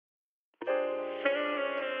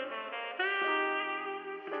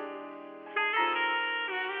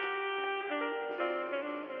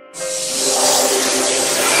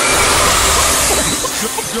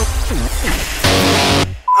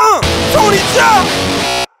Jaa.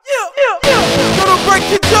 Gonna break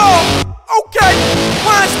your jaw. Okay,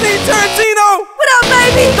 Weinstein Tarantino. What up,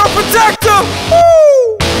 baby? The Protector.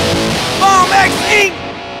 Woo! Bomb X Inc.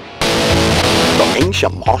 The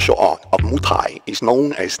ancient martial art of Muay Thai is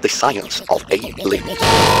known as the science of 8 limbs.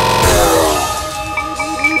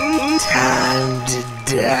 Time to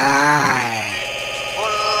die.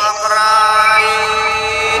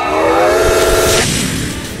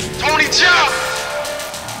 Tony Jaa!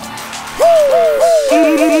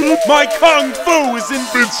 My Kung Fu is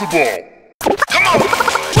invincible! Come on!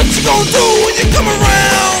 What you gonna do when you come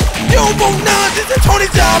around? You don't want none, this is Tony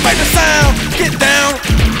Jaa, make the sound. Get down,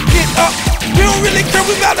 get up. We don't really care,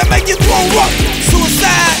 we about to make you throw up.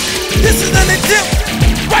 Suicide, this is an attempt.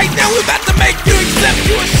 Right now we about to make you accept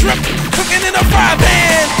you a shrimp cooking in a fry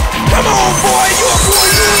pan. Come on, boy, you a boy,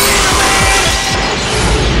 you ain't a man.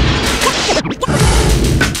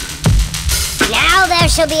 Now there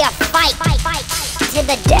shall be a fight to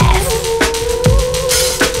the death.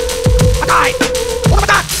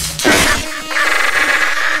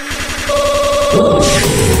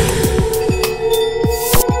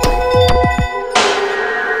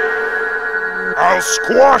 I'll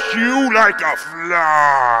squash you like a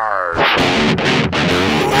fly!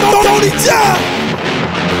 Tony Jaa!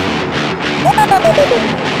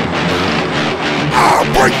 I'll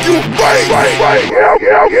break you,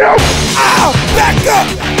 Ow, back up,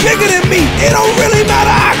 bigger than me. It don't really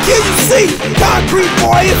matter, I'll kill you, see. Concrete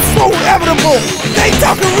boy, it's so inevitable. They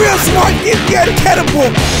talking real smart, get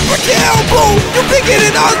incredible. Put your elbow, you bigger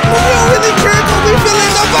than us, but we don't really care cause we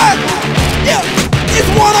feeling the vibe. Yeah,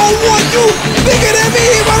 it's one-on-one, you bigger than me,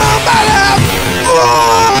 but